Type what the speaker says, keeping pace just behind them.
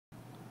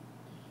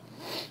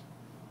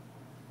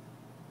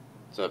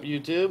What's up,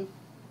 YouTube?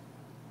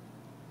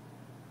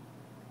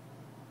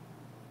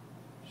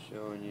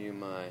 Showing you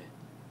my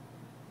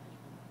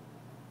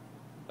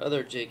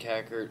other Jake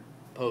Hackert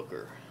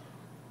poker.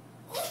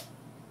 I'm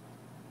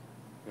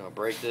gonna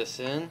break this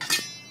in,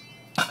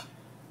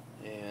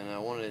 and I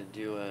wanted to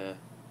do a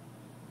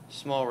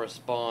small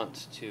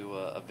response to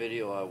a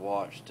video I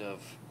watched of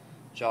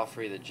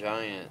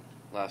Joffrethegiant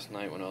last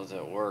night when I was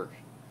at work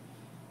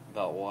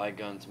about why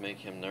guns make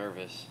him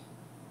nervous.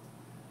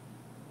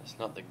 It's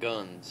not the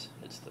guns,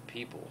 it's the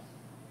people.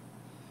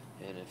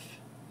 And if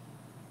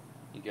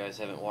you guys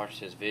haven't watched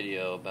his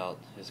video about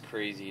his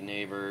crazy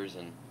neighbors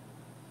and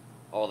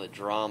all the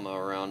drama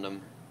around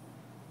him,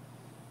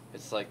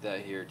 it's like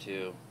that here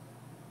too.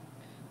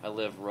 I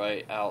live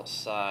right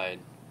outside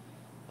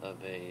of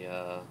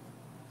a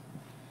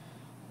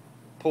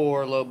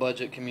poor,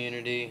 low-budget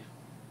community,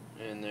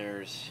 and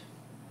there's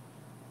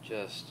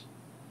just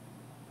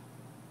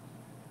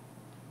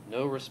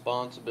no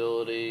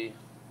responsibility,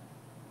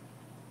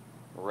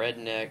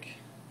 redneck,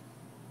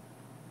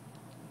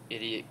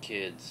 idiot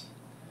kids.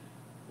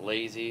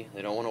 Lazy,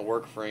 they don't want to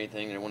work for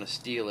anything, they want to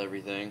steal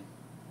everything.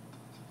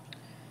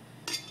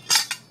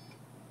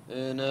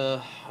 And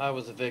I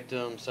was a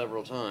victim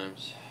several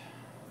times.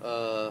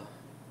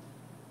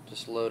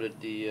 Just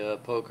loaded the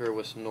poker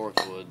with some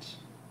Northwoods.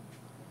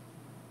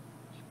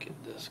 Let's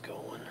get this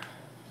going.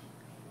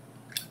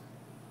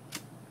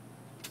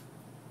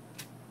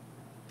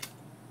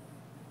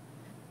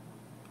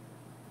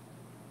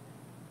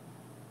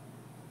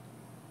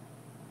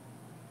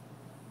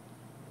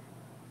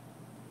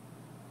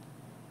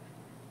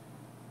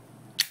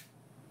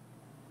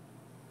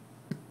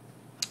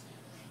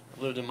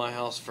 Lived in my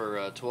house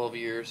for 12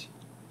 years.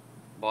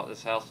 Bought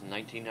this house in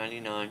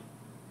 1999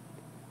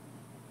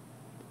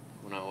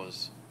 when I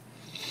was,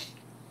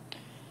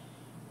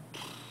 I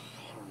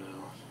don't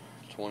know,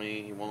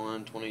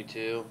 21,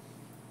 22.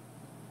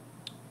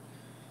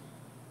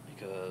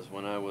 Because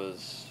when I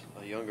was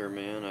a younger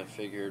man, I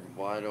figured,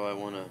 why do I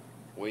want to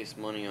waste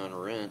money on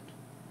rent?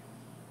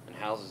 And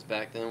houses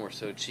back then were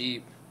so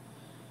cheap.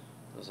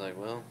 I was like,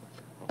 well,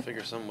 I'll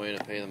figure some way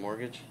to pay the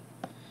mortgage.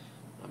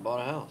 I bought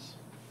a house.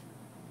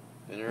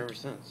 Been there ever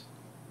since.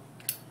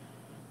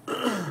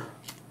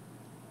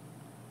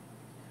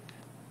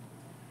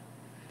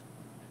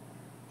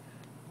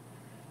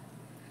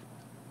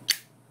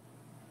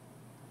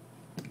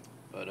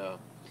 But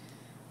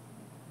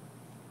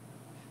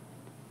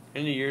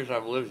in the years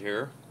I've lived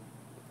here,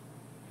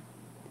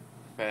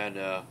 I've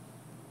had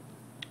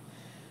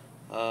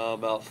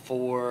about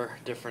 4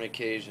 different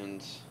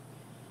occasions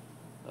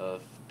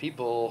of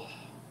people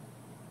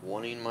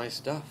wanting my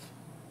stuff.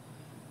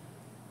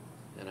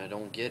 And I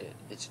don't get it.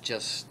 It's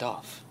just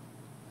stuff.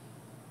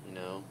 You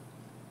know,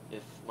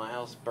 if my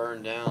house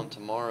burned down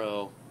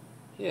tomorrow,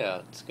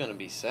 yeah, it's gonna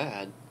be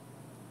sad,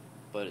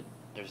 but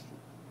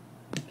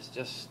it's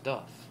just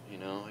stuff. You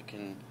know, I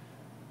can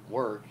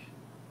work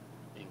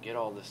and get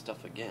all this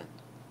stuff again.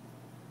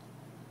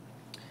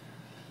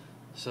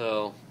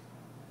 So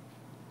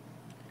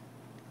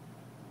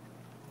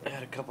I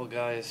had a couple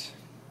guys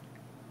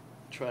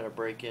try to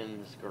break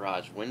in this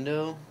garage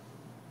window,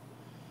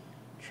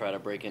 try to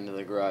break into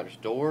the garage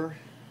door.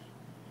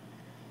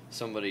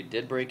 Somebody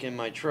did break in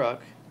my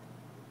truck,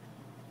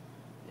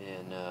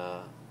 and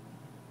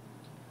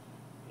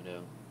you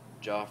know,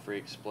 Joffre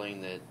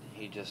explained that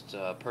he just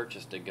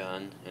purchased a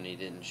gun and he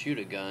didn't shoot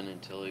a gun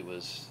until he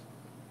was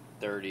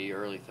 30,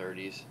 early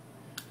 30s.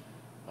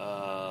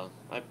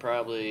 I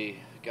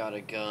probably got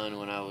a gun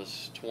when I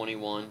was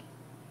 21.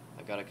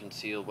 I got a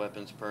concealed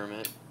weapons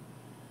permit,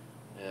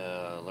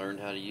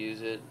 learned how to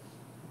use it,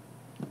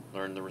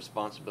 learned the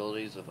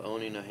responsibilities of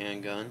owning a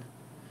handgun,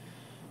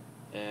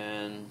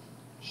 and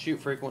shoot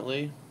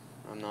frequently.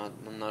 I'm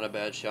not a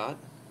bad shot.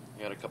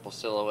 I got a couple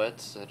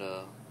silhouettes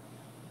that'll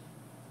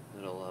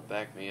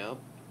back me up.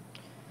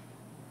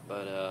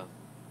 But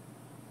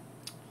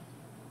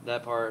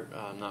that part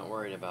I'm not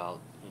worried about,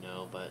 you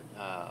know. But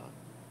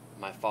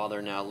my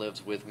father now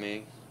lives with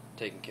me,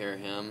 taking care of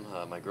him.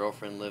 My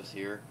girlfriend lives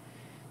here,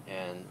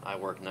 and I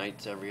work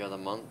nights every other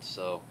month.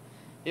 So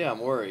yeah, I'm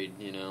worried,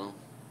 you know.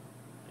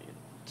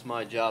 It's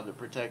my job to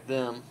protect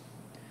them,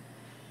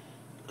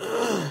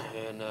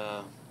 and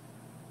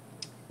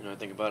you know, I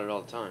think about it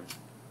all the time.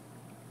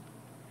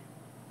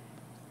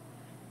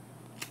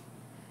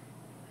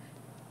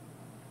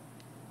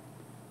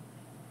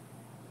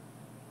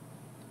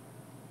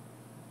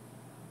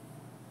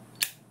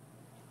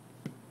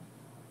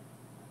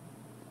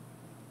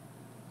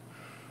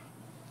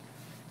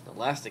 The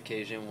last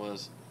occasion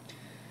was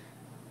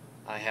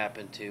I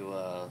happened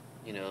to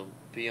you know,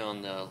 be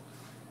on the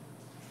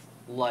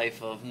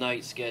life of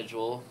night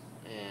schedule,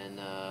 and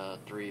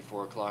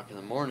 3-4 o'clock in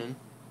the morning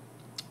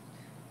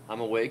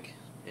I'm awake.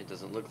 It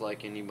doesn't look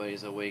like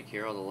anybody's awake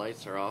here, all the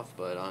lights are off,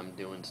 but I'm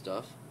doing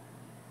stuff.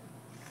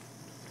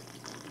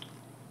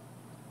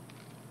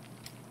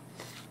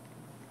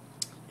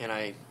 And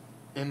I'm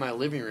in my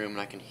living room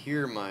and I can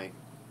hear my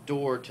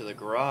door to the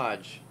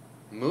garage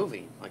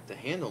moving, like the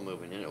handle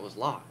moving, and it was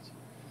locked.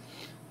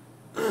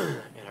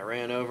 And I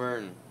ran over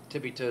and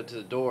tippy-toed to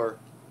the door,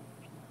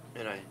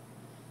 and I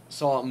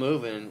saw it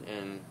moving,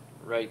 and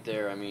right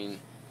there, I mean,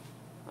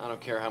 I don't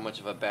care how much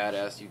of a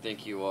badass you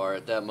think you are,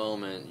 at that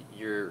moment,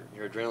 your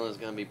adrenaline's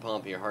going to be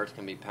pumping, your heart's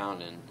going to be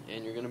pounding,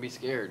 and you're going to be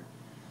scared.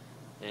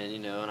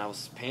 And, and I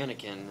was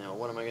panicking,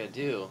 what am I going to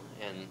do?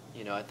 And,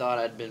 I thought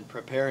I'd been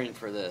preparing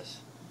for this.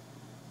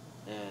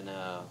 And,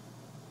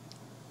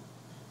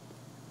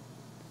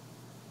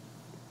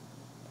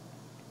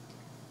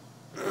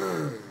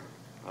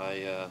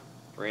 I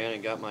ran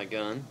and got my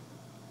gun,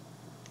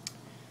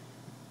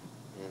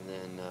 and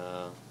then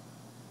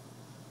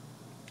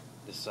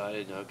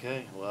decided,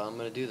 okay, well, I'm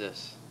going to do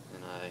this.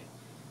 And I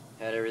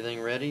had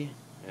everything ready,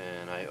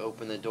 and I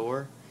opened the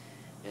door,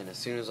 and as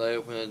soon as I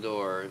opened the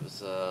door, it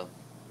was a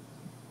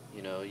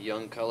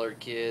young colored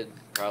kid,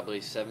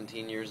 probably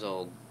 17 years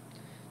old.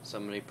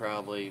 Somebody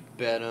probably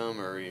bet him,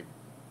 or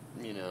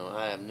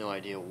I have no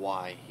idea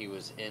why he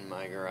was in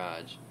my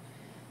garage.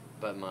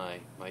 But my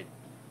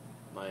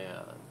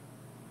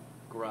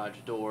garage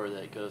door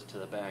that goes to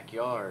the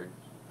backyard,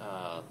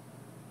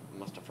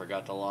 must have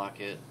forgot to lock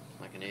it,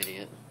 like an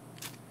idiot.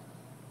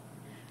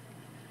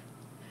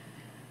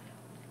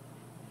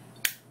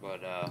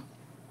 But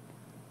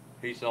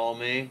he saw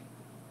me,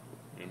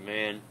 and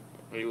man,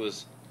 he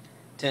was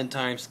 10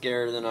 times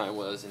scarier than I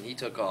was, and he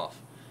took off.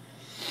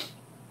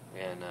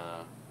 And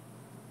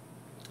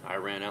I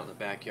ran out in the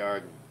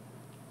backyard,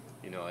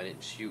 and I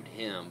didn't shoot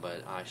him,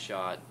 but I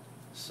shot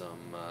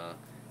some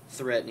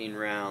threatening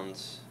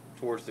rounds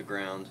towards the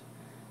ground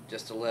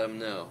just to let him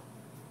know,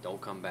 don't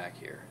come back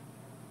here.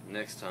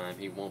 Next time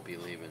he won't be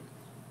leaving.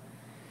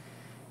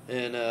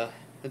 And at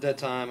that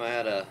time I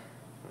had a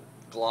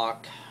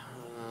Glock,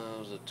 it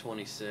was a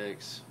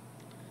 26.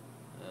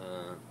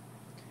 I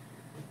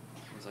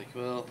was like,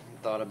 well,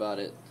 thought about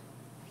it,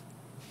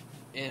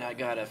 and I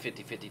got a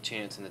 50-50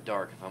 chance in the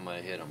dark if I'm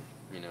going to hit him.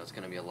 It's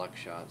going to be a luck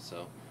shot.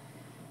 So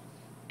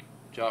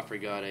Joffre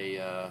got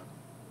a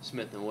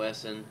Smith &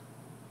 Wesson.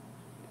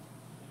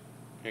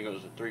 Here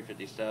goes a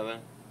 357.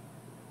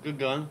 Good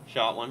gun.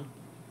 Shot one.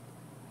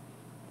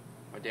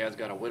 My dad's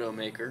got a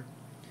Widowmaker.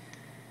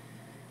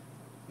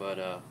 But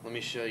let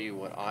me show you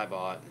what I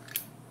bought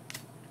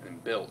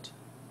and built.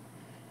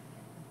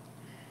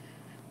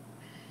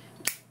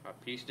 I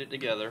pieced it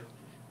together,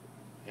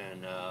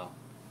 and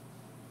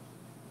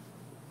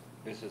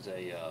this is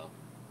a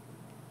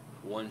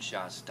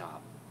one-shot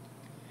stop.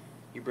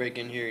 You break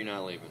in here, you're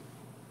not leaving.